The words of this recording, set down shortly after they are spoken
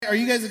Are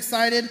you guys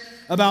excited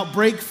about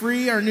Break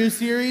Free, our new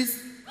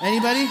series?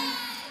 Anybody?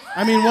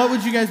 I mean, what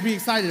would you guys be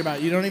excited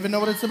about? You don't even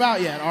know what it's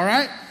about yet, all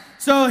right?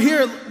 So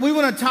here, we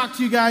want to talk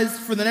to you guys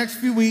for the next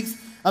few weeks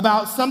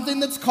about something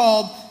that's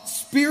called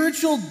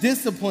spiritual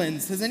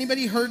disciplines. Has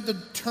anybody heard the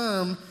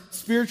term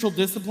spiritual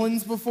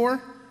disciplines before?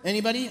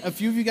 Anybody? A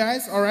few of you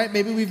guys? All right,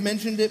 maybe we've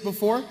mentioned it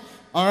before.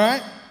 All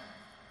right?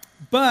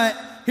 But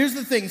here's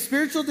the thing.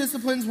 Spiritual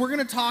disciplines, we're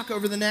going to talk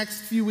over the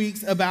next few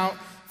weeks about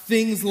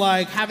things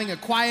like having a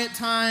quiet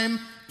time,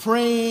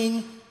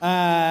 praying,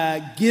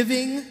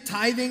 giving,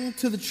 tithing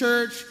to the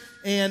church,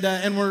 and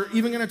we're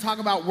even going to talk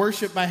about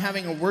worship by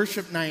having a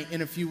worship night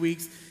in a few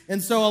weeks.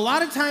 And so a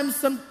lot of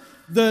times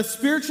the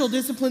spiritual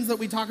disciplines that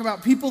we talk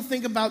about, people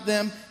think about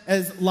them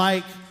as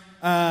like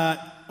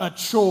a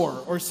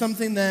chore or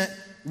something that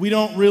we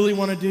don't really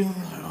want to do.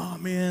 We're like, oh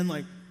man,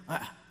 like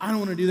I don't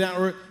want to do that.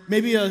 Or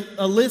maybe a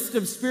list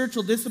of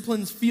spiritual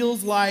disciplines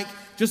feels like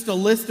just a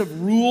list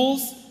of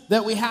rules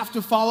that we have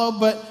to follow,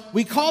 but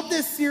we called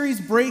this series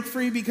Break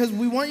Free because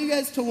we want you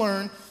guys to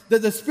learn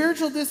that the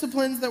spiritual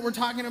disciplines that we're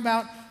talking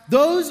about,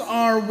 those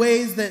are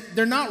ways that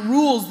they're not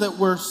rules that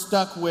we're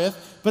stuck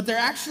with, but they're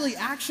actually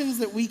actions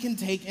that we can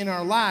take in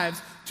our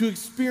lives to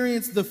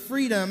experience the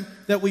freedom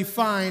that we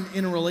find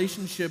in a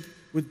relationship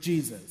with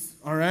Jesus,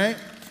 all right?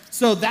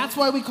 So that's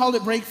why we called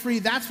it Break Free.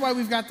 That's why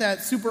we've got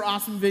that super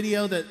awesome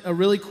video that a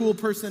really cool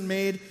person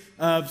made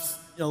of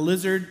a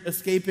lizard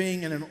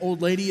escaping and an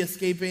old lady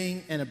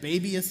escaping and a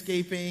baby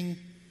escaping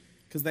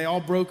because they all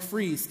broke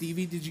free.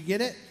 Stevie, did you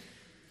get it?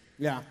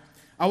 Yeah.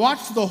 I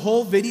watched the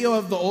whole video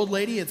of the old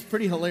lady. It's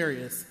pretty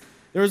hilarious.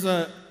 There was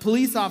a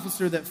police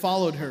officer that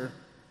followed her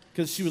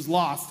because she was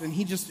lost, and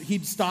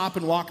he'd stop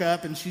and walk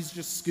up, and she's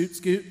just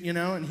scoot, you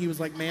know, and he was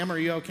like, ma'am, are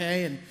you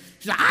okay? And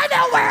she's like, I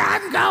know where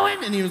I'm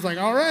going. And he was like,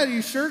 all right, are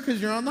you sure?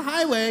 Because you're on the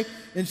highway.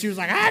 And she was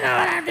like, I know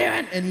what I'm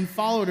doing. And he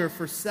followed her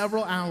for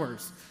several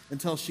hours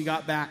until she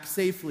got back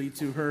safely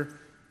to her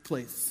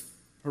place,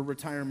 her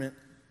retirement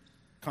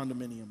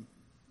condominium.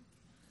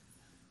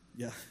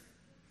 Yeah.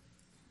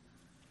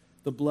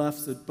 The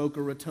Bluffs at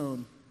Boca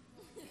Raton.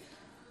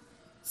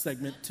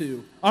 Segment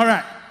 2. All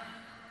right.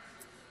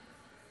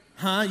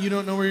 Huh? You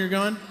don't know where you're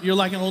going? You're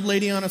like an old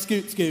lady on a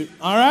scoot.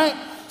 All right?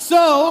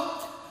 So,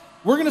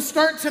 we're going to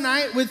start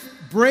tonight with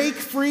Break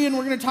Free, and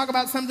we're going to talk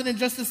about something in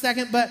just a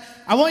second, but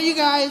I want you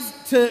guys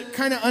to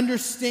kind of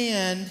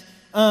understand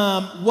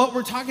what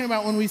we're talking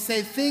about when we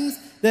say things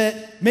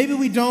that maybe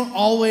we don't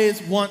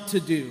always want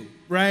to do,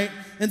 right?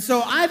 And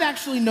so I've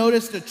actually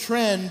noticed a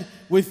trend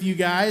with you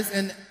guys,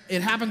 and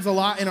it happens a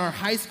lot in our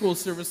high school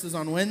services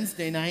on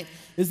Wednesday night,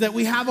 is that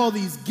we have all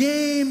these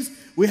games,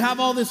 we have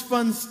all this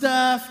fun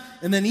stuff,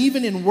 and then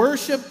even in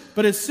worship,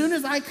 but as soon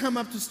as I come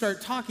up to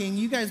start talking,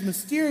 you guys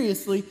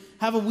mysteriously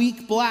have a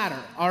weak bladder,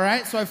 all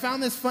right? So I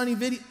found this funny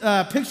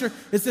picture.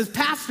 It says,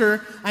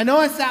 Pastor, I know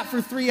I sat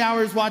for 3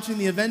 hours watching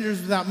the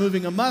Avengers without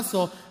moving a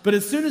muscle, but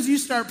as soon as you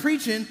start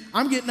preaching,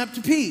 I'm getting up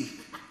to pee,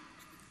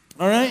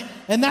 all right?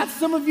 And that's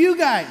some of you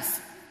guys,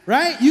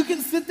 right? You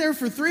can sit there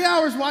for 3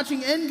 hours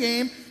watching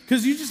Endgame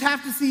because you just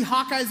have to see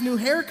Hawkeye's new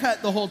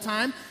haircut the whole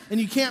time, and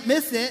you can't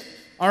miss it,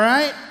 all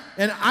right?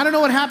 And I don't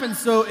know what happens,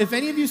 so if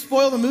any of you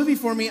spoil the movie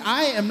for me,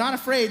 I am not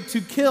afraid to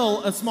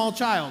kill a small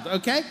child,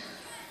 okay?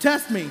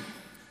 Test me,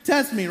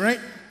 right?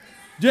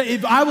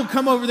 I will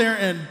come over there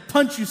and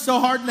punch you so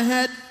hard in the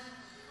head.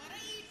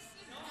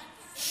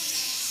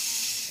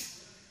 Shh.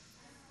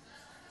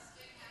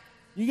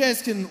 You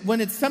guys can, when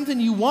it's something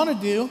you want to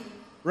do,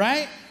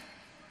 right?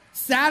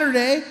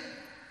 Saturday,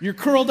 you're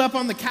curled up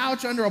on the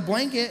couch under a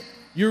blanket,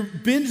 you're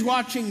binge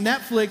watching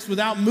Netflix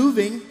without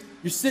moving,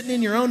 you're sitting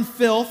in your own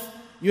filth,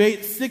 you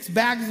ate 6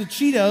 bags of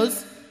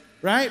Cheetos,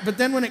 right? But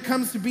then when it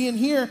comes to being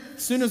here,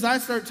 as soon as I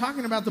start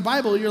talking about the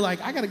Bible, you're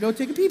like, I got to go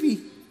take a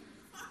pee-pee.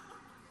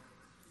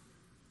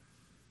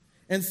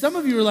 And some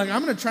of you are like,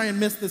 I'm going to try and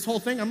miss this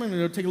whole thing. I'm going to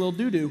go take a little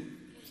doo-doo.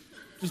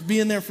 Just be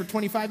in there for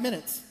 25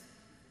 minutes,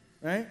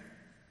 right?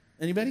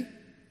 Anybody?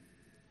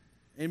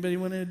 Anybody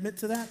want to admit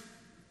to that?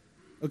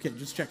 Okay,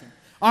 just checking.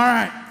 All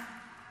right.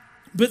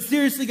 But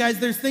seriously, guys,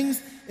 there's things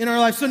in our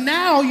life. So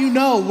now you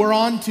know we're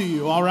on to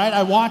you, all right?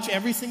 I watch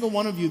every single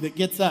one of you that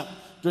gets up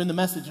during the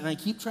message, and I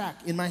keep track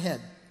in my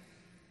head.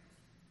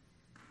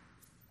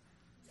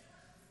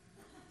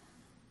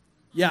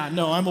 Yeah,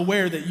 no, I'm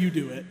aware that you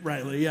do it,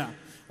 Riley, yeah.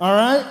 All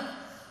right?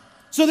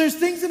 So there's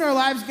things in our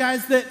lives,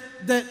 guys,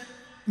 that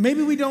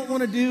maybe we don't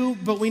want to do,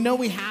 but we know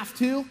we have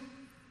to,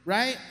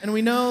 right? And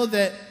we know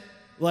that,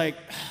 like,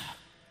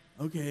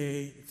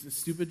 okay, it's a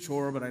stupid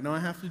chore, but I know I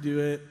have to do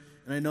it.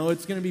 And I know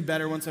it's going to be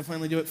better once I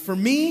finally do it. For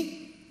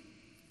me,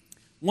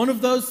 one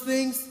of those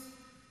things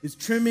is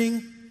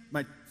trimming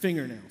my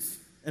fingernails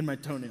and my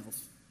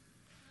toenails.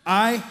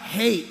 I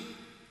hate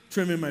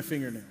trimming my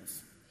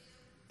fingernails.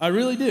 I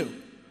really do.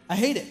 I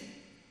hate it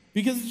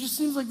because it just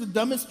seems like the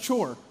dumbest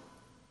chore.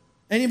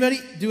 Anybody?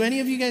 Do any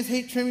of you guys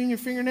hate trimming your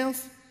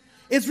fingernails?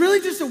 It's really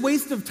just a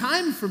waste of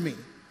time for me.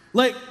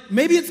 Like,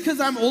 maybe it's because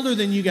I'm older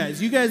than you guys.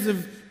 You guys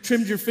have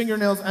trimmed your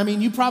fingernails, I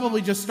mean, you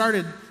probably just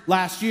started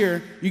last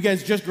year. You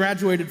guys just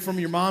graduated from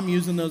your mom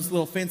using those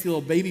little fancy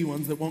little baby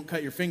ones that won't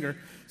cut your finger.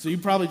 So you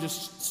probably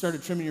just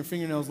started trimming your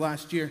fingernails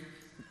last year.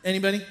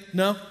 Anybody?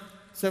 No?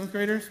 7th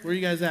graders? Where are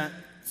you guys at?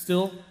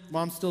 Still?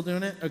 Mom's still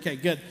doing it? Okay,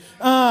 good.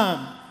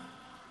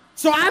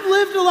 So I've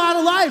lived a lot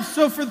of life.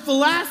 So for the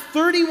last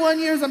 31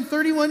 years, I'm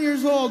 31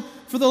 years old.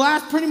 For the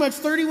last pretty much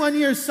 31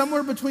 years,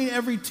 somewhere between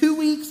every 2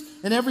 weeks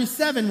and every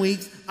 7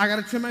 weeks, I got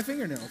to trim my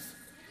fingernails.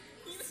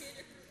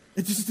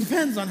 It just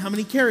depends on how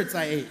many carrots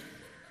I ate.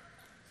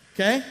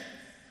 Okay?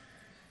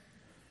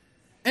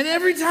 And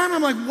every time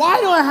I'm like, why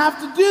do I have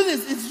to do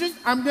this? It's just,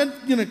 I'm going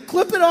to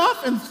clip it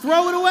off and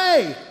throw it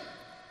away.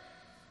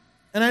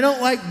 And I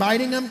don't like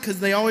biting them because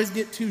they always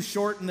get too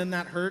short and then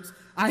that hurts.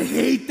 I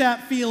hate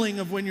that feeling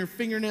of when your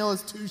fingernail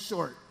is too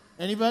short.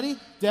 Anybody?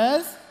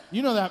 Des?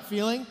 You know that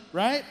feeling,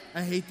 right?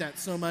 I hate that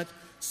so much.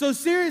 So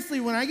seriously,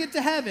 when I get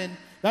to heaven,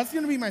 that's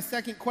going to be my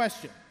second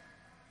question.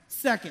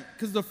 Second,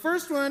 because the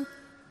first one,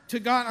 to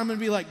God, I'm going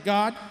to be like,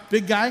 God,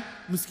 big guy,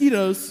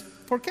 mosquitoes,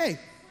 ¿por qué?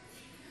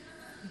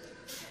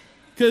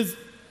 Because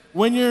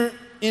when you're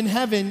in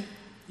heaven,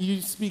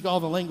 you speak all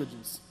the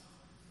languages.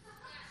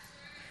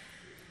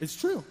 It's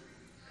true.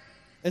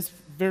 It's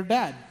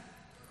verdad.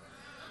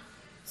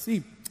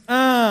 See. So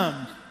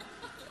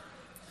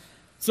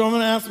I'm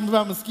going to ask him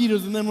about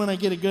mosquitoes, and then when I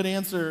get a good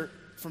answer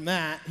from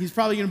that, he's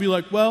probably going to be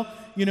like, well,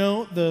 you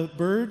know, the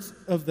birds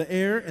of the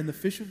air and the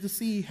fish of the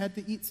sea had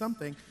to eat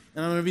something.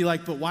 And I'm going to be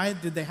like, but why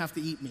did they have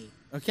to eat me?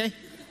 Okay?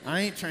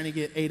 I ain't trying to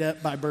get ate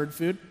up by bird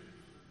food.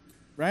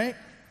 Right?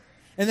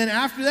 And then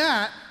after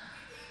that,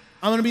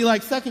 I'm going to be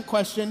like, second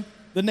question,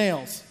 the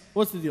nails.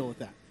 What's the deal with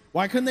that?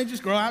 Why couldn't they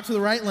just grow out to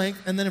the right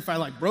length, and then if I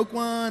like broke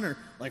one or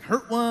like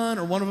hurt one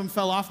or one of them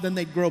fell off, then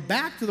they'd grow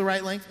back to the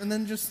right length and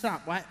then just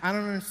stop? Why? I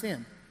don't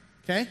understand.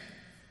 Okay?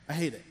 I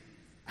hate it.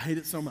 I hate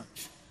it so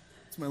much.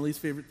 It's my least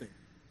favorite thing.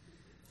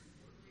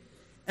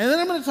 And then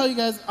I'm going to tell you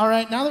guys, all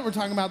right, now that we're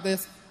talking about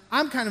this,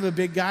 I'm kind of a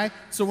big guy,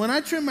 so when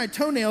I trim my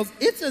toenails,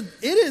 it's an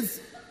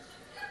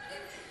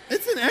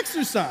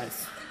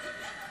exercise.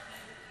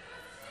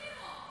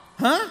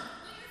 Huh?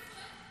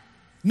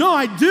 No,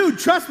 I do.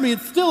 Trust me,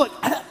 it's still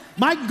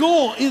my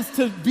goal is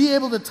to be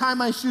able to tie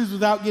my shoes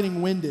without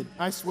getting winded.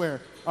 I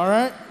swear. All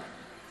right?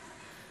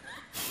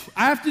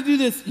 I have to do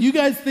this. You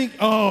guys think,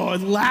 oh,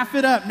 laugh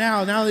it up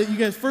now that you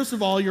guys, first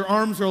of all, your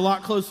arms are a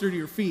lot closer to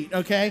your feet,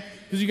 okay?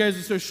 Because you guys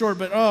are so short,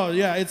 but oh,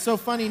 yeah, it's so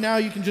funny now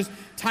you can just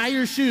tie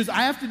your shoes.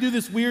 I have to do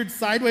this weird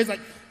sideways, like,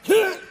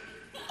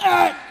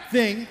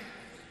 thing.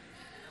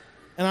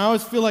 And I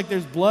always feel like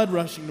there's blood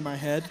rushing to my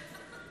head.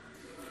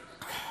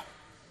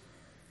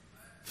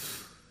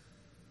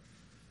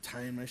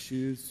 Tying my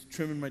shoes,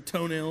 trimming my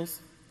toenails.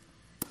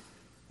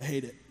 I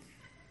hate it.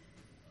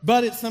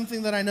 But it's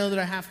something that I know that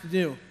I have to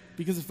do.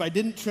 Because if I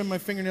didn't trim my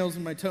fingernails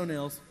and my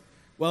toenails,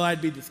 well,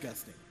 I'd be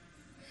disgusting.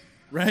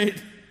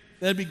 Right?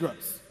 That'd be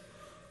gross.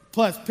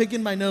 Plus,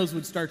 picking my nose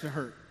would start to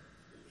hurt.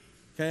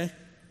 Okay?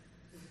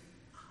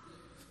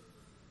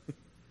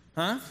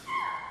 Huh?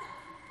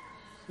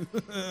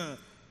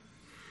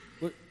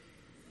 What?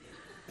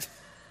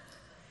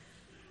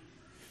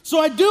 So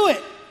I do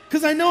it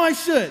because I know I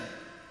should.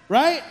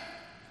 Right?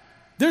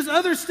 There's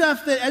other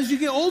stuff that as you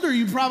get older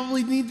you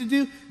probably need to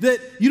do that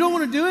you don't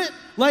want to do it,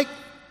 like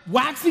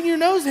waxing your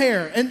nose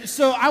hair. And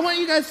so I want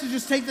you guys to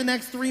just take the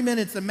next 3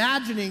 minutes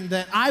imagining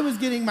that I was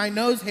getting my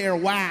nose hair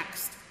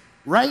waxed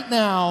right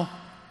now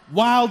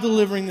while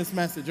delivering this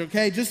message,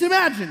 okay? Just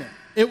imagine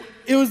it.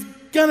 It was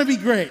gonna be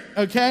great,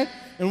 okay?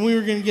 And we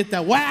were gonna get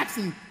that wax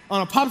and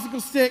on a popsicle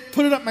stick,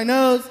 put it up my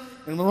nose,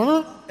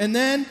 and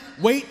then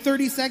wait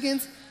 30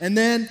 seconds, and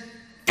then,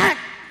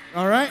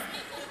 all right?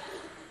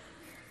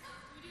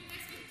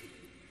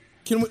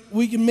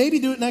 We can maybe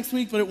do it next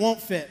week, but it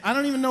won't fit. I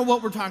don't even know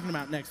what we're talking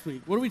about next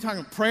week. What are we talking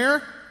about?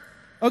 Prayer?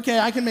 Okay,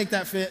 I can make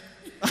that fit.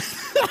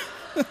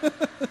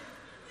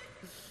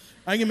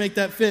 I can make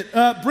that fit.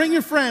 Bring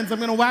your friends. I'm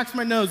going to wax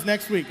my nose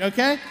next week,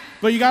 okay?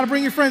 But you got to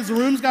bring your friends. The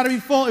room's got to be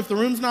full. If the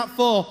room's not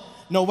full,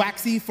 no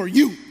waxy for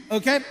you,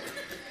 okay?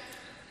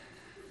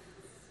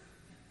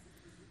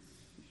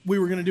 We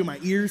were going to do my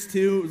ears,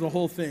 too. It was a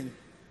whole thing.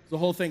 It was a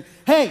whole thing.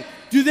 Hey,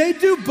 do they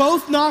do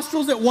both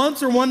nostrils at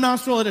once or one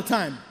nostril at a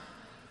time?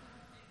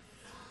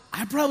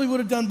 I probably would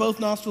have done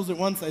both nostrils at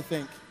once, I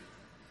think.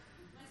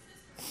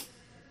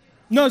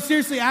 No,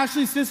 seriously,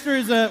 Ashley's sister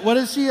is what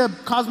is she, a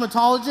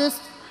cosmetologist?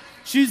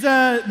 She's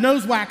a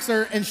nose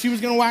waxer, and she was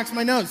going to wax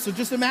my nose. So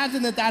just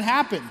imagine that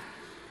happened.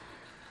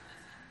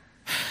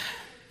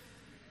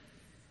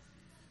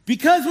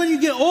 Because when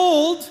you get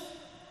old,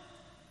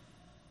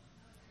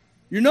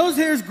 your nose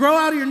hairs grow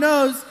out of your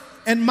nose,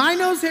 and my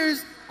nose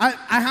hairs,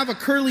 I have a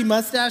curly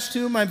mustache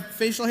too. My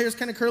facial hair is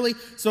kind of curly,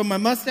 so my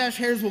mustache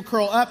hairs will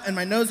curl up and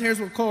my nose hairs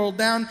will curl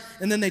down,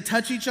 and then they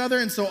touch each other,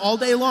 and so all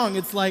day long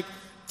it's like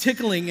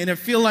tickling, and I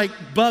feel like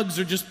bugs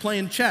are just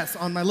playing chess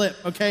on my lip,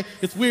 okay?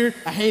 It's weird.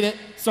 I hate it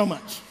so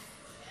much.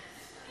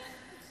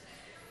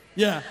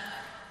 Yeah.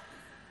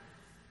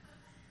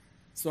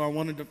 So I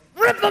wanted to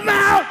rip them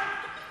out!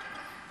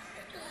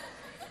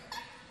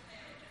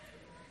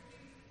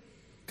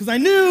 Because I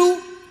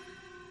knew,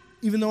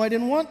 even though I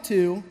didn't want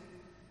to,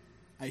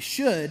 I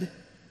should.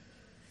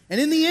 And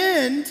in the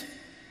end,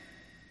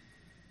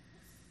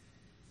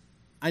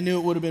 I knew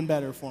it would have been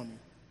better for me.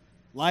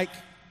 Like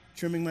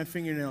trimming my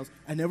fingernails.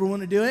 I never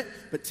want to do it,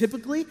 but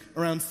typically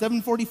around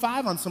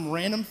 7:45 on some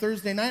random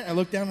Thursday night, I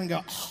look down and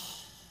go,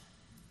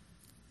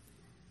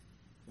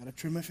 gotta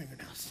trim my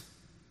fingernails.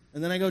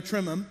 And then I go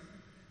trim them,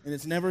 and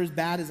it's never as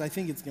bad as I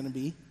think it's going to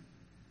be,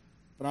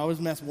 but I always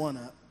mess one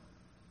up,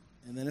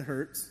 and then it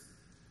hurts.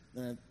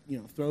 Then I,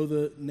 throw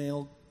the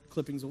nail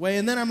clippings away,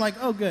 and then I'm like,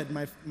 oh, good,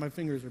 my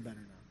fingers are better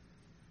now.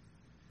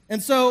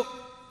 And so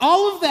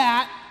all of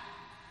that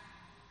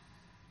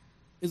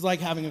is like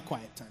having a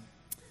quiet time,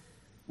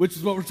 which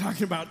is what we're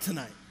talking about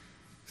tonight.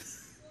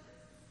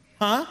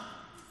 Huh?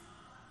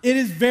 It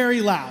is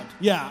very loud.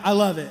 Yeah, I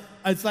love it.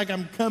 It's like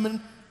I'm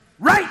coming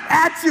right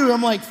at you.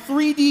 I'm like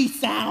 3D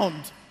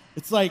sound.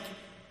 It's like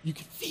you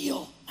can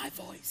feel my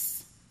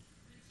voice.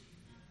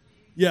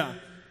 Yeah.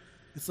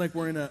 It's like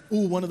we're in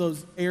one of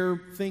those air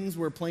things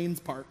where planes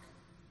park.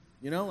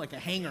 Like a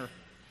hangar.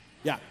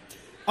 Yeah.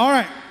 All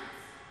right.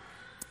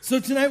 So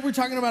tonight we're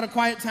talking about a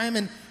quiet time,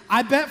 and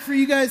I bet for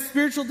you guys,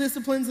 spiritual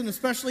disciplines and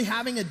especially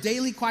having a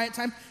daily quiet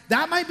time,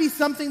 that might be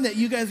something that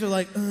you guys are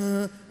like,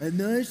 I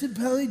know I should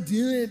probably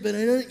do it, but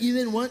I don't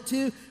even want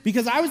to.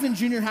 Because I was in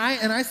junior high,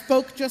 and I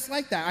spoke just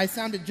like that. I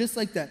sounded just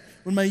like that.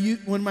 When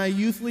my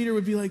youth leader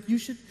would be like, you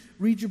should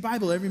read your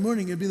Bible every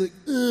morning, I'd be like,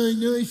 I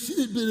know I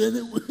should, but I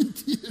don't want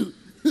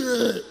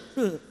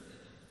to.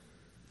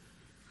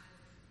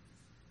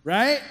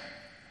 Right?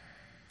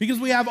 Because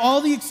we have all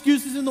the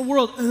excuses in the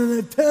world. I don't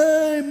have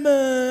time.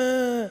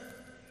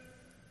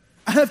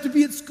 I have to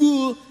be at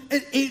school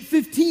at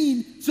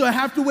 8:15, so I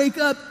have to wake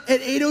up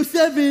at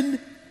 8:07.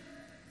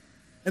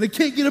 And I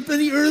can't get up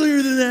any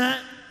earlier than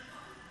that.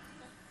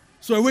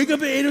 So I wake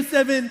up at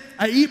 8:07,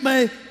 I eat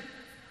my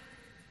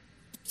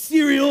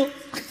cereal.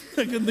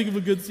 I couldn't think of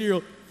a good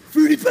cereal.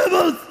 Fruity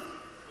Pebbles!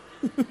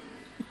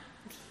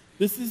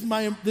 This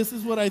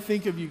is what I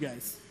think of you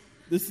guys.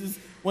 This is,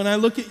 when I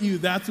look at you,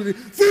 that's what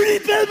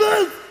Fruity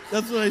Pebbles!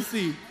 That's what I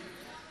see.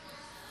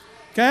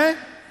 Okay?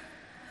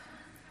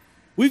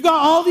 We've got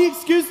all the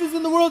excuses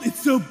in the world.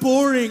 It's so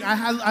boring.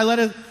 I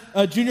led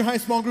a junior high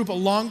small group a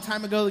long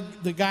time ago.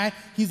 The guy,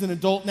 he's an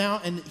adult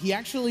now, and he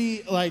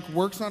actually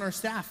works on our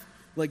staff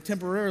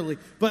temporarily.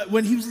 But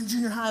when he was in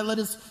junior high, I led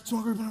his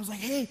small group, and I was like,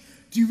 hey,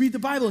 do you read the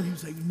Bible? And he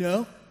was like,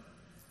 no.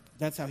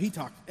 That's how he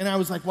talked. And I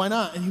was like, why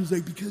not? And he was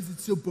like, because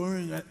it's so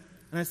boring. And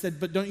I said,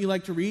 but don't you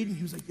like to read? And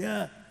he was like,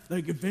 yeah,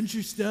 like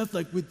adventure stuff,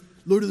 like with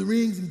Lord of the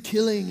Rings and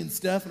killing and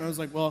stuff. And I was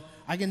like, well,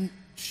 I can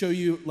show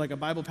you a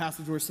Bible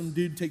passage where some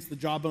dude takes the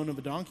jawbone of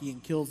a donkey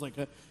and kills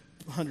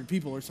 100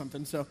 people or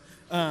something. So,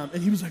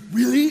 and he was like,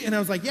 really? And I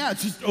was like, yeah,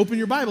 just open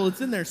your Bible.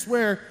 It's in there.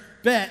 Swear,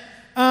 bet.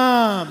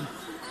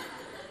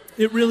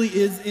 It really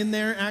is in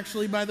there,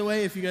 actually, by the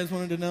way, if you guys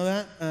wanted to know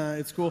that.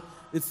 It's cool.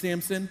 It's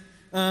Samson.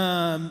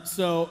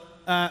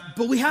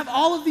 But we have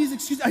all of these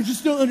excuses. I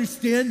just don't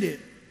understand it.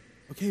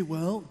 Okay,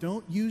 well,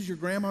 don't use your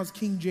grandma's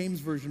King James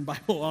Version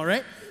Bible, all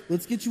right?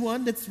 Let's get you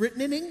one that's written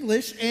in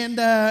English, and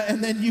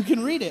then you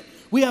can read it.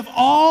 We have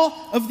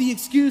all of the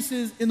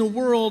excuses in the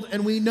world,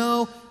 and we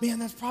know, man,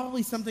 that's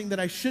probably something that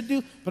I should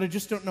do, but I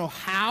just don't know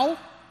how.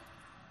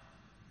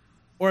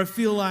 Or I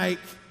feel like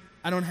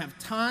I don't have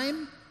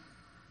time,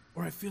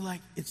 or I feel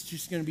like it's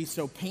just going to be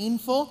so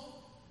painful.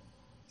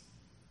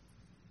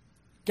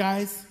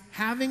 Guys,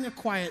 having a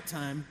quiet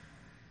time,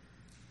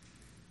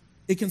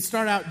 it can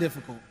start out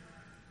difficult.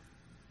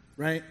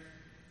 Right?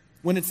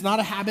 When it's not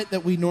a habit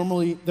that we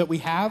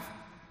have,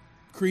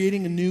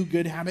 creating a new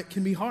good habit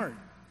can be hard.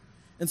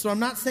 And so I'm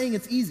not saying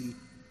it's easy,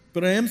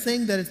 but I am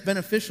saying that it's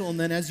beneficial, and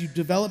then as you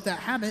develop that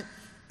habit,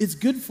 it's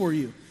good for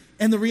you.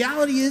 And the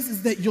reality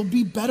is that you'll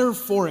be better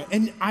for it,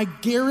 and I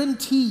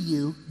guarantee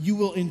you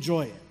will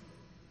enjoy it.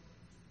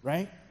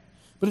 Right?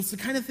 But it's the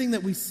kind of thing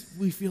that we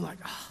feel like,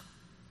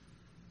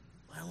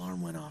 my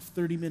alarm went off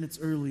 30 minutes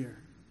earlier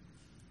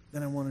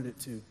than I wanted it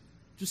to.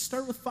 Just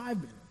start with 5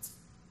 minutes.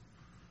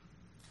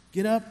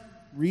 Get up,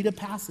 read a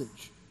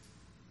passage.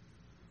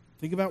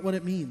 Think about what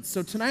it means.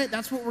 So tonight,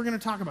 that's what we're going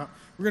to talk about.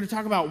 We're going to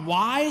talk about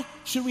why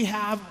should we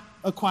have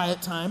a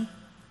quiet time.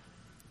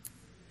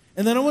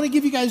 And then I want to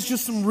give you guys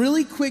just some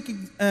really quick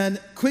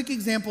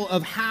example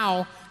of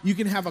how you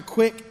can have a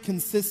quick,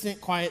 consistent,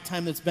 quiet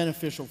time that's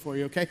beneficial for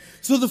you, okay?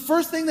 So the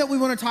first thing that we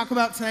want to talk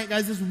about tonight,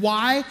 guys, is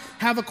why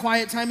have a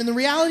quiet time. And the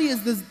reality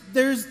is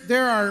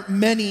there are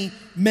many,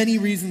 many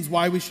reasons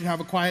why we should have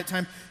a quiet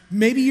time.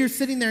 Maybe you're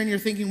sitting there and you're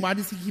thinking, why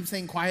does he keep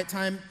saying quiet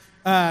time?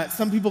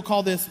 Some people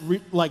call this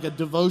like a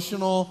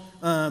devotional.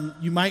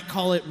 You might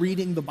call it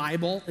reading the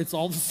Bible. It's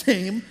all the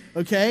same,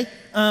 okay?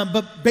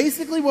 But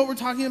basically what we're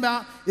talking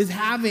about is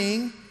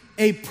having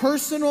a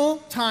personal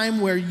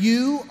time where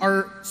you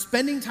are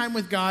spending time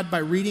with God by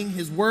reading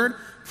His Word,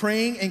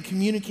 praying, and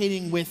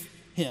communicating with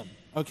Him,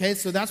 okay?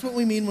 So that's what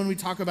we mean when we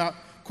talk about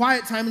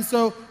quiet time. And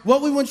so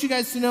what we want you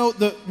guys to know,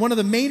 one of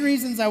the main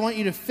reasons I want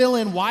you to fill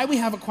in why we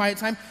have a quiet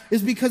time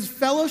is because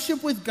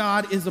fellowship with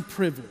God is a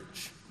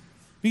privilege.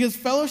 Because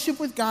fellowship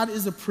with God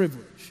is a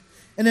privilege.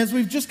 And as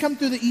we've just come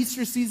through the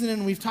Easter season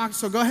and we've talked,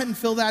 so go ahead and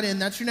fill that in.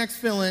 That's your next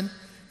fill-in.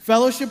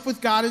 Fellowship with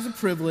God is a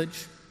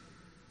privilege.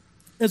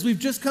 As we've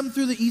just come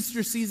through the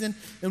Easter season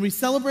and we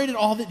celebrated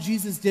all that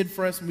Jesus did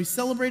for us and we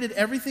celebrated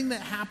everything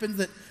that happens,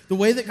 that the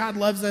way that God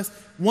loves us,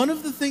 one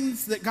of the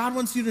things that God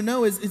wants you to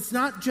know is it's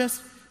not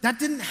just, that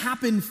didn't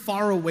happen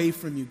far away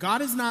from you.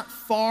 God is not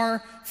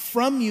far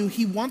from you.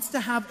 He wants to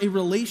have a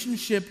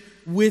relationship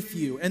with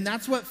you. And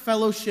that's what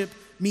fellowship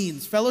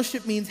means.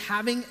 Fellowship means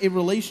having a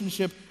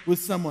relationship with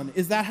someone.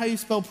 Is that how you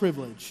spell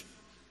privilege?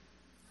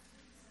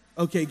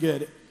 Okay,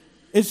 good.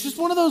 It's just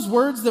one of those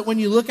words that when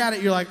you look at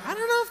it, you're like, I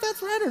don't know if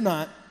that's right or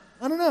not.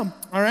 I don't know,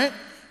 all right?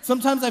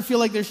 Sometimes I feel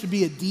like there should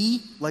be a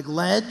D, like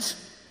ledge,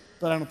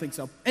 but I don't think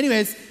so.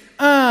 Anyways,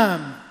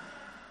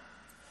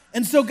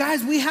 and so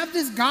guys, we have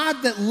this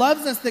God that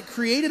loves us, that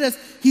created us.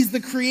 He's the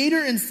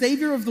creator and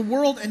savior of the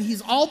world, and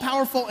he's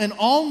all-powerful and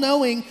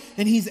all-knowing,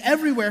 and he's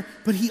everywhere,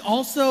 but he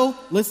also,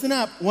 listen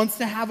up, wants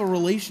to have a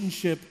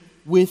relationship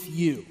with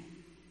you.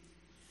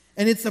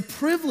 And it's a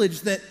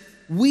privilege that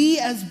we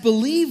as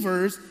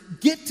believers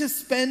get to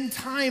spend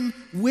time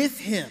with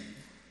him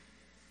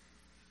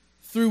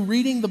through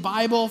reading the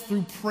Bible,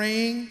 through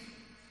praying,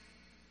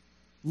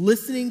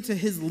 listening to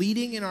his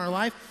leading in our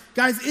life.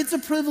 Guys, it's a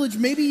privilege.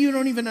 Maybe you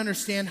don't even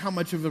understand how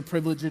much of a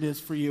privilege it is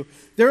for you.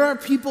 There are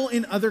people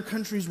in other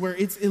countries where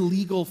it's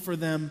illegal for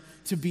them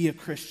to be a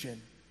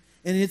Christian.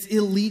 And it's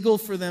illegal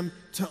for them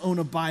to own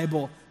a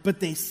Bible,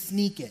 but they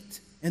sneak it.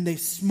 And they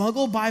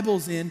smuggle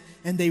Bibles in,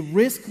 and they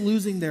risk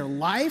losing their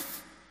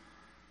life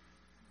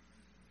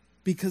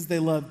because they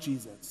love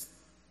Jesus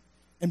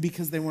and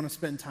because they want to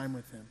spend time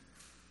with him.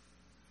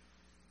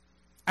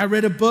 I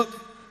read a book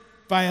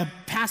by a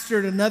pastor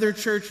at another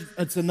church.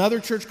 It's another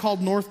church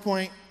called North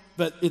Point,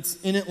 but it's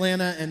in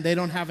Atlanta, and they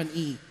don't have an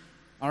E,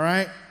 all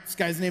right? This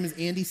guy's name is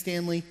Andy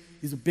Stanley.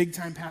 He's a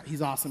big-time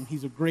he's awesome.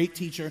 He's a great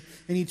teacher.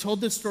 And he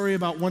told this story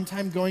about one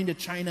time going to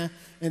China,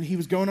 and he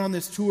was going on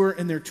this tour,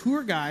 and their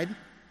tour guide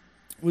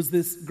was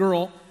this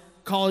girl,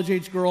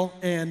 college-age girl,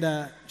 and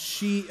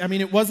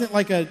it wasn't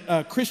like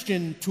a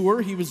Christian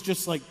tour. He was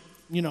just like,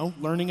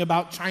 learning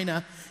about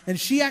China. And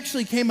she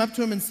actually came up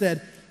to him and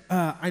said,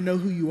 I know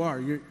who you are.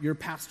 You're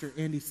Pastor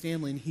Andy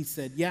Stanley. And he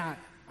said, yeah,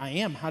 I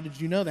am. How did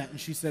you know that? And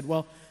she said,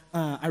 well,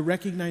 I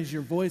recognize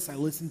your voice. I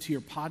listen to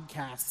your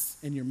podcasts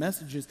and your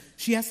messages.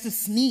 She has to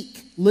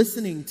sneak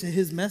listening to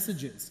his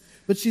messages.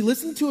 But she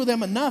listened to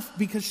them enough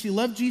because she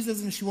loved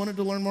Jesus and she wanted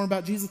to learn more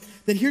about Jesus,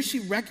 that here she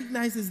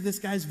recognizes this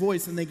guy's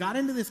voice. And they got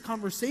into this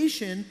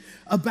conversation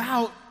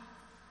about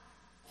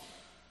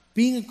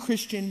being a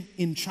Christian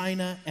in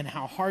China and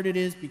how hard it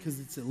is because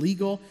it's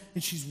illegal.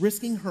 And she's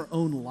risking her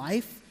own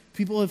life.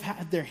 People have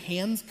had their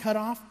hands cut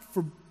off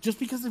just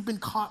because they've been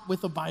caught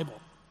with a Bible.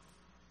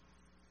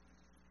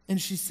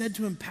 And she said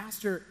to him,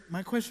 Pastor,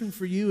 my question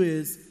for you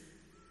is,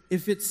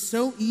 if it's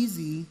so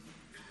easy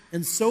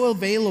and so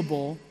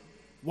available,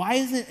 why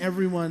isn't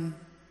everyone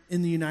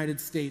in the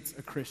United States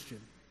a Christian?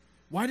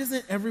 Why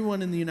doesn't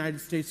everyone in the United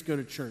States go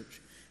to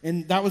church?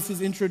 And that was his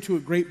intro to a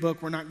great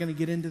book. We're not going to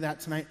get into that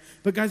tonight.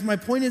 But guys, my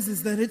point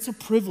is that it's a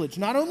privilege.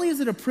 Not only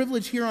is it a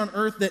privilege here on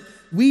earth that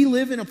we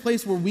live in a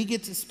place where we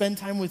get to spend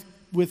time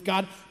with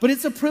God, but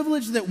it's a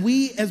privilege that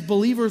we as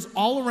believers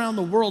all around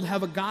the world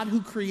have a God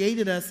who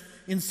created us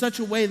in such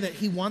a way that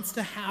he wants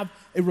to have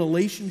a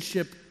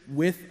relationship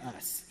with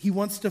us. He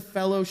wants to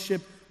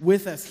fellowship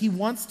with us. He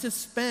wants to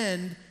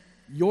spend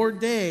your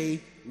day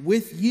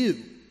with you.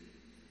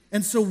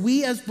 And so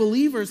we as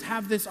believers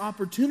have this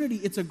opportunity.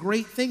 It's a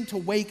great thing to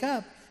wake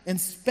up and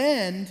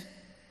spend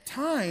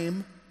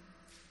time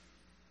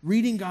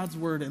reading God's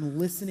word and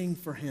listening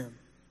for him.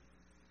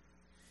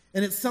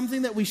 And it's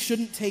something that we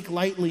shouldn't take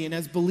lightly. And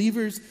as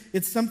believers,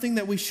 it's something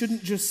that we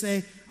shouldn't just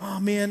say, oh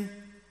man,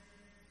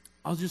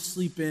 I'll just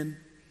sleep in.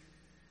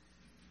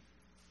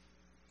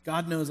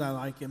 God knows I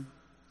like him.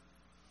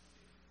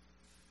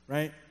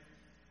 Right?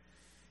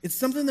 It's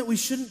something that we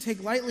shouldn't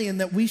take lightly and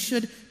that we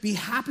should be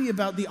happy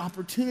about the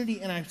opportunity.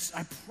 And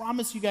I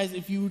promise you guys,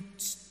 if you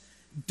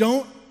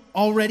don't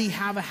already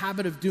have a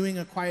habit of doing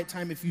a quiet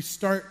time, if you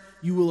start,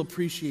 you will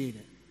appreciate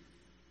it.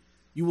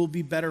 You will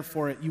be better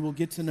for it. You will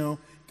get to know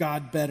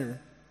God better.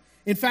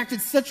 In fact,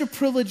 it's such a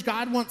privilege.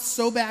 God wants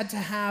so bad to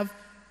have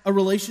a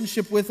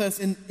relationship with us.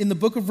 In the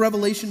book of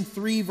Revelation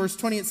 3, verse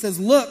 20, it says,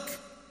 look,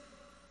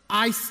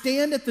 I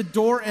stand at the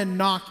door and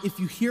knock. If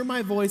you hear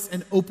my voice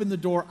and open the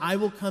door, I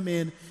will come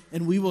in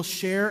and we will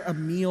share a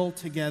meal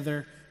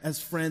together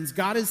as friends.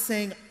 God is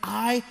saying,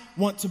 I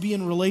want to be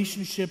in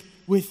relationship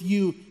with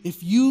you.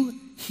 If you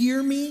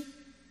hear me,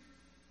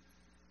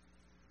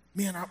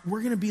 man, we're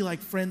going to be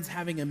like friends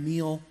having a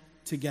meal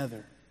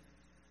together.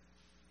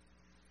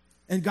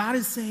 And God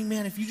is saying,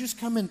 man, if you just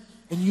come in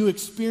and you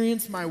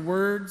experience my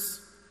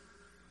words,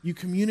 you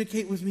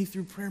communicate with me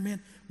through prayer,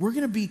 man, we're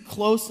going to be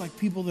close like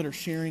people that are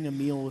sharing a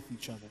meal with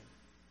each other,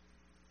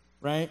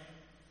 right?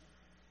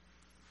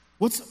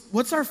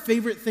 What's our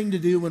favorite thing to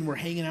do when we're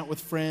hanging out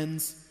with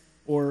friends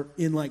or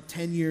in like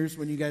 10 years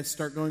when you guys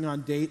start going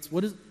on dates?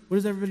 What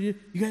does everybody do?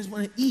 You guys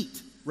want to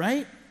eat,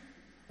 right?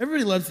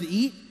 Everybody loves to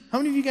eat. How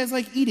many of you guys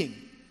like eating?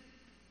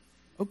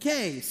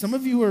 Okay, some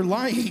of you are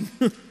lying.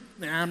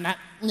 Nah, I'm not.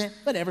 Nah,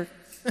 whatever.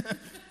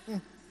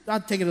 I'll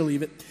take it or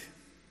leave it.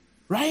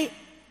 Right?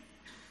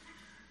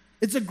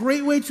 It's a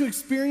great way to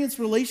experience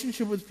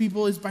relationship with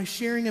people is by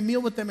sharing a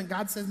meal with them, and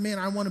God says, man,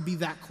 I want to be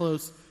that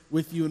close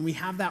with you, and we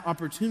have that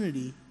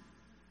opportunity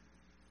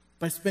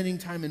by spending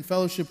time in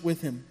fellowship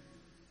with him.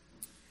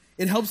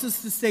 It helps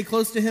us to stay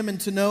close to him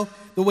and to know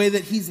the way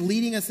that he's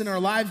leading us in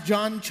our lives.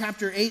 John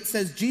chapter 8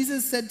 says,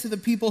 Jesus said to the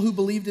people who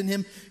believed in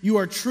him, you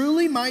are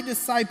truly my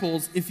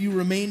disciples if you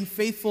remain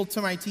faithful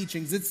to my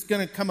teachings. It's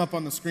going to come up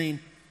on the screen.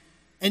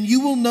 And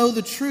you will know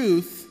the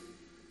truth,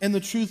 and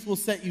the truth will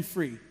set you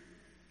free.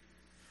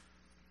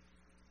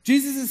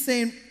 Jesus is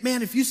saying,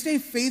 man, if you stay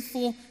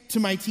faithful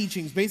to my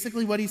teachings,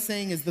 basically what he's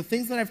saying is the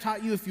things that I've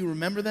taught you, if you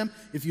remember them,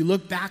 if you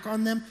look back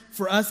on them,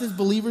 for us as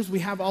believers, we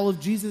have all of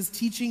Jesus'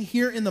 teaching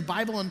here in the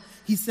Bible, and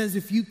he says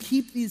if you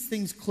keep these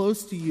things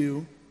close to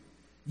you,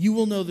 you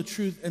will know the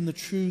truth, and the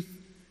truth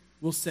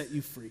will set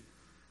you free.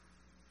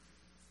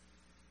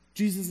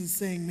 Jesus is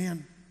saying,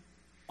 man,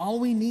 all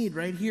we need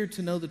right here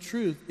to know the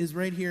truth is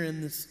right here in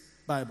this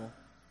Bible.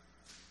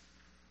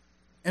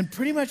 And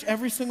pretty much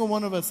every single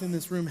one of us in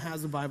this room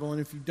has a Bible,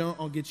 and if you don't,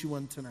 I'll get you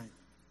one tonight.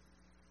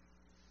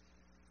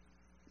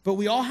 But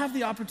we all have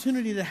the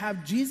opportunity to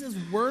have Jesus'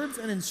 words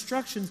and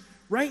instructions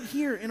right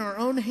here in our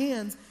own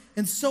hands,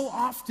 and so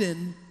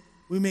often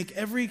we make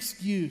every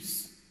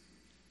excuse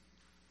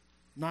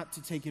not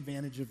to take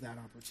advantage of that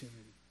opportunity.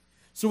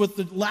 So with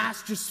the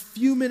last just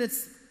few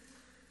minutes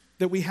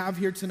that we have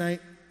here tonight,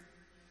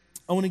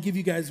 I want to give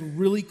you guys a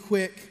really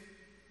quick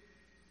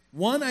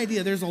one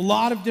idea. There's a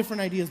lot of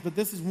different ideas, but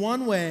this is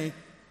one way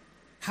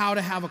how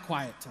to have a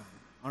quiet time,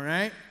 all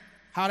right?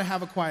 How to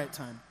have a quiet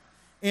time.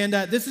 And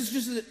this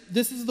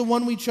is the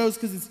one we chose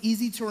because it's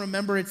easy to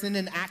remember. It's in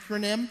an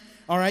acronym,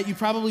 all right? You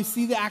probably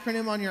see the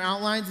acronym on your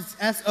outlines. It's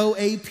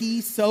S-O-A-P,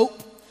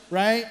 SOAP,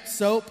 right?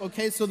 SOAP,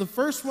 okay? So the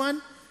first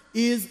one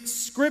is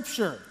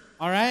Scripture,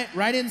 all right?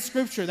 Write in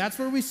Scripture. That's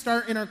where we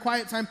start in our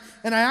quiet time.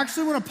 And I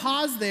actually want to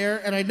pause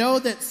there, and I know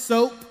that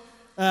SOAP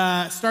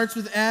starts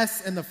with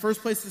S, and the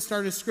first place to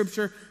start is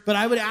Scripture, but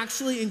I would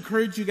actually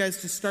encourage you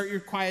guys to start your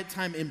quiet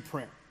time in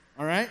prayer,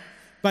 all right?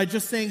 By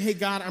just saying, hey,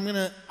 God,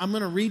 I'm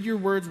gonna read your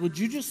words. Would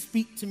you just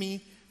speak to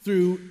me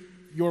through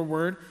your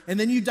word? And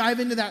then you dive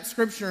into that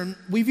Scripture, and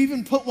we've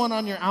even put one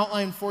on your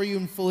outline for you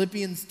in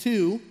Philippians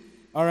 2,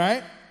 all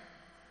right?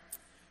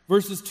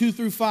 Verses 2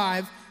 through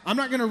 5. I'm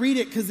not gonna read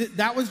it because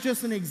that was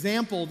just an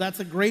example.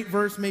 That's a great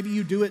verse. Maybe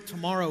you do it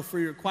tomorrow for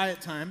your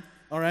quiet time.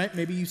 All right,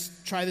 maybe you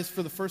try this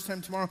for the first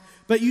time tomorrow.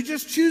 But you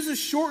just choose a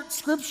short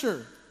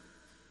scripture.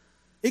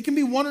 It can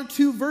be 1 or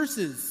 2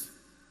 verses,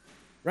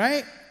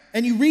 right?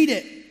 And you read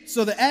it.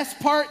 So the S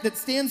part that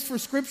stands for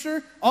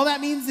Scripture, all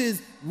that means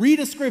is read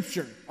a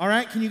scripture. All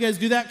right, can you guys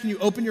do that? Can you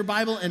open your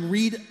Bible and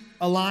read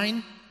a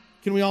line?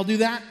 Can we all do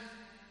that?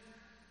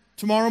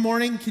 Tomorrow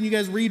morning, can you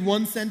guys read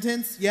one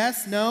sentence?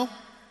 Yes? No?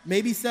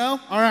 Maybe so?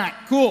 All right,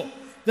 cool.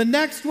 The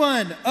next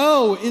one,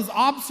 O, is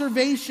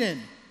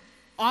observation.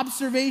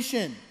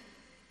 Observation.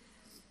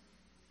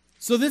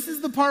 So this is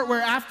the part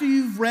where after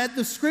you've read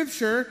the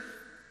Scripture,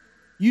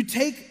 you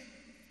take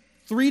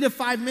 3 to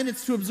 5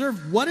 minutes to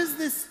observe, what does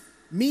this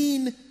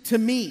mean to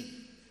me?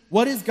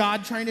 What is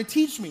God trying to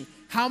teach me?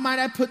 How might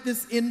I put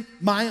this in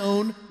my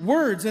own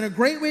words? And a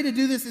great way to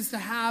do this is to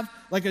have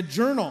like a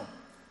journal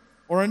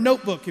or a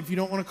notebook, if you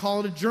don't want to call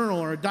it a journal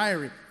or a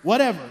diary,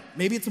 whatever.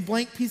 Maybe it's a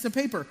blank piece of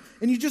paper.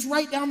 And you just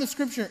write down the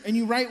Scripture and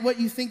you write what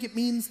you think it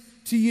means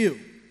to you.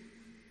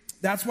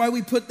 That's why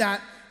we put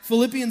that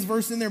Philippians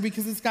verse in there,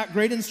 because it's got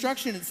great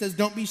instruction. It says,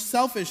 don't be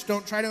selfish.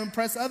 Don't try to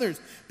impress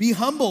others. Be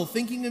humble,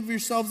 thinking of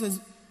yourselves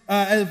as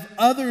of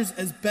others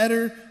as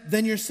better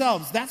than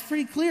yourselves. That's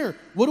pretty clear.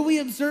 What do we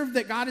observe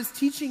that God is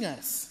teaching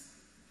us?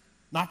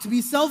 Not to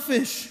be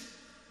selfish,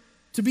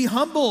 to be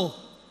humble,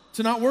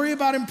 to not worry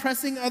about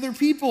impressing other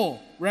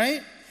people,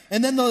 right?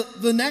 And then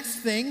the next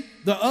thing,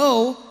 the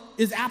O,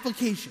 is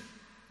application.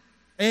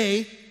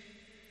 A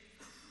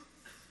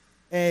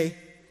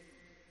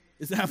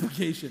is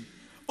application.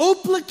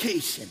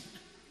 Application.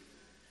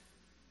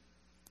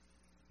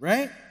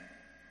 Right?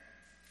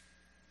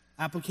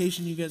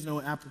 Application, you guys know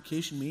what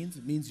application means.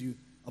 It means you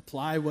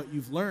apply what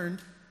you've learned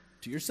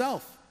to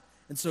yourself.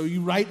 And so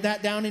you write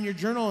that down in your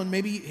journal and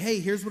maybe, hey,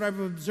 here's what I've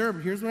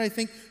observed. Here's what I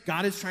think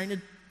God is trying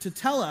to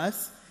tell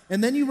us.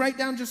 And then you write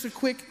down just a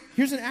quick,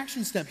 here's an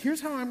action step. Here's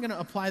how I'm going to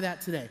apply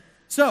that today.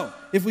 So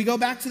if we go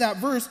back to that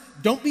verse,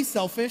 don't be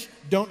selfish.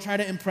 Don't try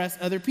to impress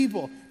other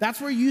people. That's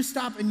where you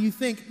stop and you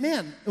think,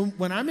 man,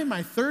 when I'm in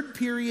my 3rd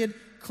period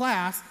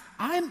class,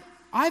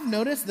 I've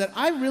noticed that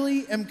I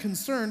really am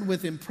concerned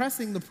with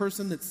impressing the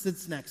person that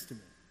sits next to me.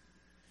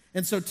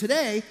 And so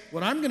today,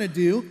 what I'm going to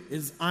do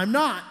is I'm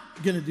not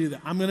going to do that.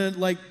 I'm going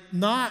to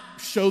not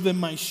show them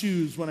my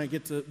shoes when I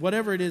get to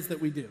whatever it is that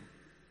we do.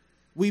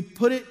 We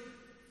put it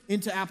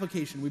into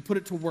application. We put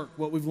it to work,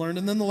 what we've learned.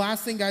 And then the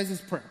last thing, guys,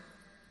 is prayer.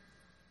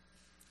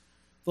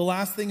 The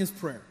last thing is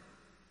prayer.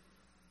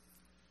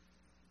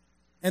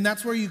 And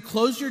that's where you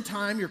close your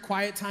time, your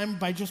quiet time,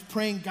 by just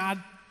praying,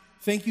 God,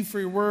 thank you for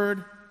your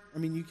word. I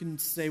mean, you can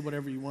say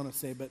whatever you want to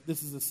say, but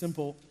this is a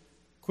simple,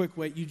 quick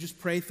way. You just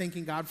pray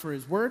thanking God for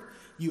his word.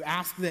 You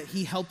ask that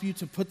he help you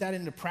to put that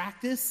into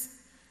practice.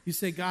 You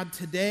say, God,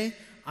 today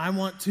I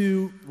want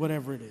to,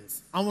 whatever it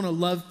is, I want to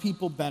love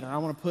people better. I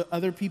want to put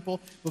other people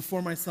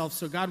before myself.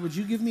 So God, would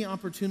you give me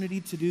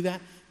opportunity to do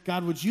that?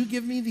 God, would you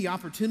give me the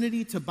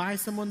opportunity to buy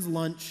someone's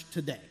lunch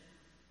today?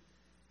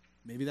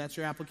 Maybe that's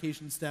your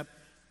application step.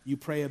 You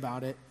pray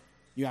about it.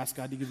 You ask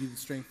God to give you the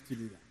strength to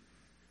do that.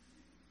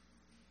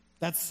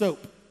 That's soap.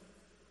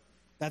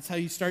 That's how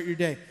you start your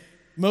day.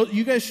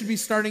 You guys should be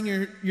starting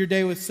your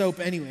day with soap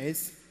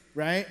anyways,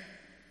 right?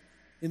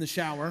 In the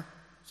shower.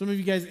 Some of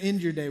you guys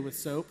end your day with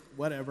soap,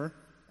 whatever,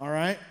 all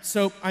right?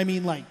 Soap, I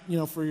mean like,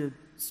 for your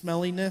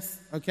smelliness,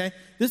 okay?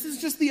 This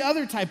is just the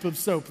other type of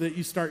soap that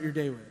you start your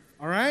day with,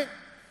 all right?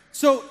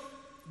 So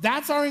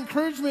that's our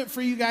encouragement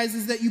for you guys,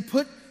 is that you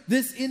put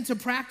this into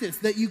practice,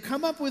 that you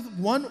come up with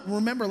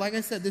remember, like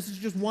I said, this is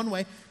just one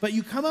way, but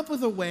you come up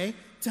with a way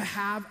to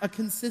have a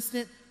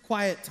consistent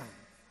quiet time.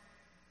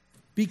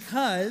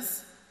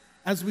 Because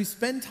as we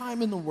spend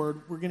time in the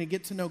Word, we're going to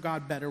get to know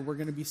God better. We're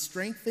going to be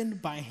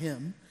strengthened by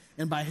him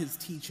and by his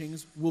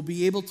teachings. We'll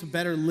be able to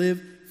better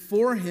live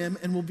for him,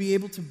 and we'll be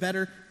able to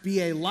better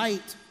be a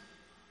light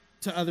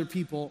to other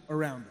people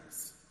around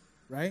us,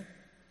 right?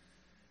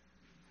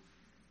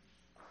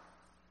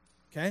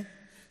 Okay?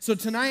 So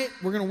tonight,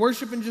 we're going to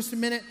worship in just a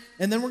minute,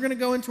 and then we're going to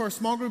go into our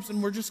small groups,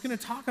 and we're just going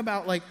to talk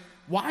about,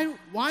 why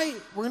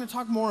we're going to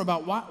talk more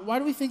about why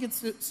do we think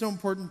it's so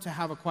important to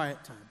have a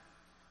quiet time?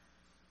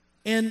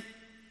 And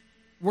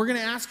we're going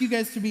to ask you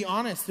guys to be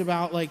honest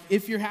about,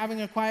 if you're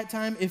having a quiet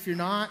time, if you're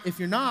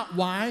not,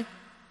 why?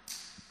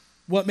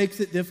 What makes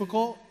it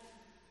difficult?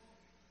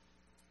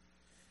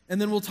 And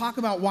then we'll talk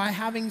about why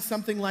having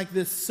something like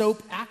this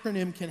SOAP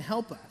acronym can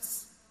help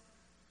us,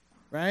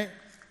 right?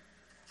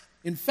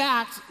 In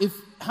fact,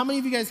 how many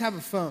of you guys have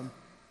a phone?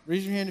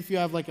 Raise your hand if you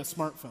have a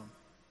smartphone,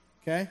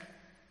 okay?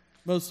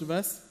 Most of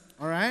us,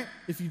 all right?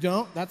 If you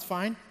don't, that's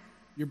fine.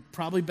 You're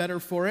probably better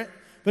for it.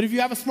 But if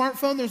you have a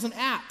smartphone, there's an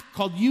app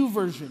called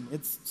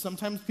YouVersion.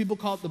 Sometimes people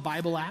call it the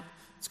Bible app.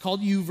 It's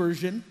called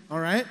YouVersion, all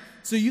right?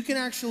 So you can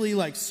actually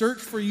search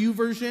for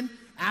YouVersion,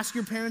 ask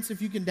your parents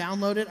if you can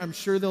download it. I'm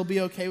sure they'll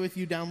be okay with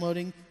you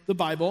downloading the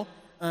Bible.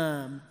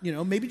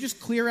 Maybe just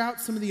clear out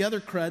some of the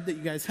other crud that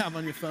you guys have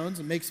on your phones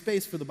and make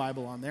space for the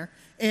Bible on there.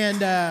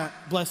 And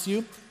bless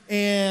you.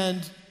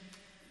 And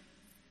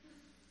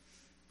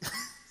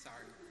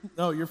sorry.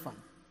 No, you're fine.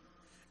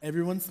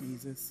 Everyone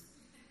sneezes.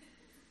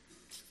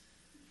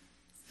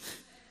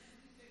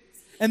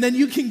 And then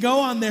you can go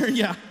on there,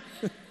 yeah.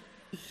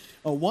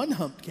 A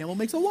one-humped camel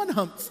makes a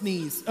one-humped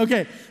sneeze.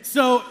 Okay,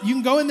 so you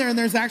can go in there, and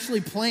there's actually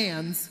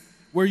plans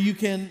where you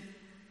can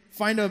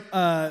find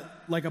a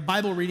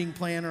Bible reading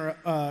plan or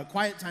a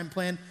quiet time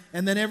plan,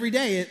 and then every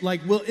day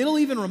it'll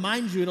even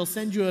remind you. It'll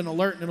send you an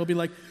alert, and it'll be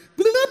like,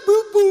 boop,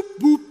 boop, boop,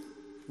 boop.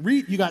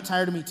 Read. You got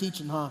tired of me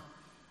teaching, huh?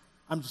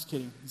 I'm just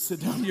kidding.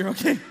 Sit down. You're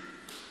okay.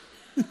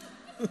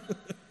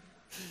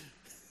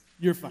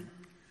 You're fine.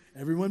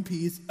 Everyone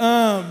pees.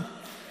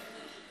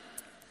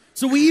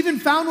 So we even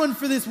found one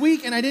for this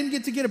week, and I didn't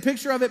get to get a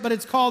picture of it, but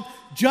it's called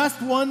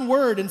Just One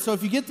Word. And so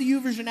if you get the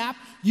YouVersion app,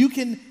 you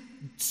can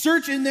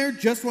search in there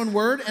just one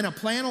word, and a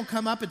plan will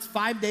come up. It's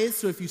 5 days,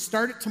 so if you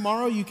start it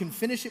tomorrow, you can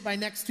finish it by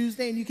next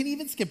Tuesday, and you can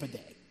even skip a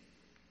day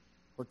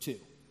or two.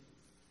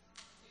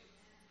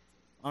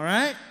 All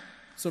right?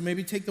 So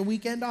maybe take the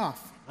weekend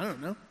off. I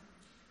don't know.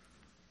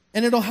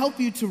 And it'll help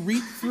you to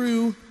read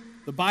through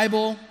the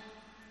Bible.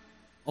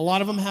 A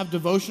lot of them have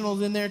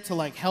devotionals in there to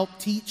help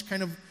teach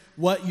kind of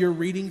what you're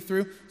reading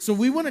through. So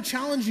we want to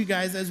challenge you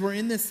guys as we're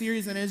in this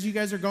series and as you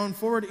guys are going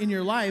forward in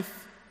your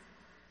life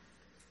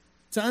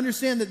to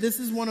understand that this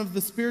is one of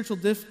the spiritual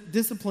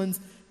disciplines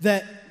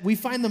that we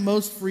find the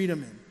most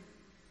freedom in.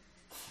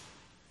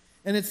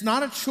 And it's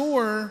not a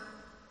chore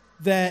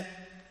that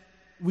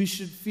we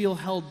should feel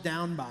held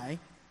down by,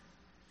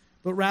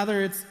 but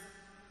rather it's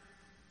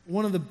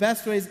one of the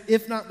best ways,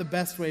 if not the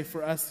best way,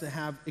 for us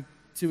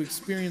to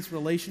experience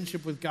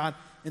relationship with God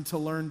and to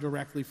learn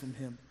directly from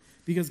him.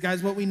 Because,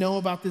 guys, what we know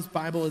about this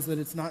Bible is that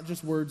it's not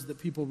just words that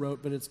people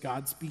wrote, but it's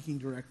God speaking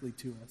directly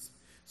to us.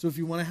 So if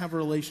you want to have a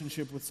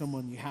relationship with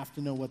someone, you have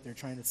to know what they're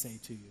trying to say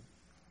to you.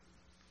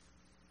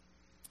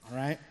 All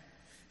right?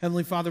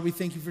 Heavenly Father, we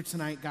thank you for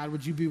tonight. God,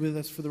 would you be with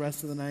us for the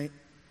rest of the night?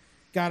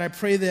 God, I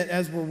pray that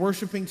as we're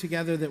worshiping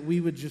together, that we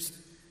would just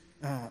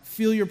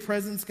feel your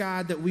presence,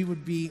 God, that we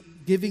would be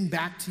giving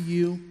back to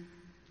you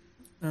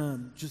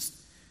just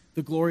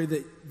the glory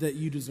that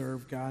you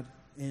deserve, God.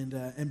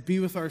 And be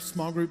with our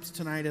small groups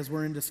tonight as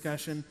we're in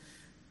discussion.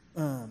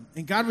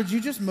 And God, would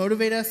you just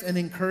motivate us and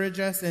encourage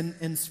us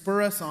and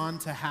spur us on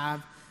to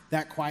have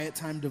that quiet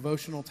time,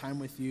 devotional time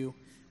with you,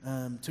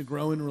 to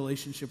grow in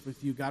relationship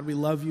with you. God, we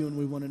love you and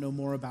we want to know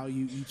more about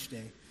you each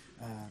day.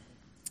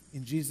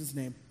 In Jesus'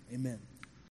 name, amen.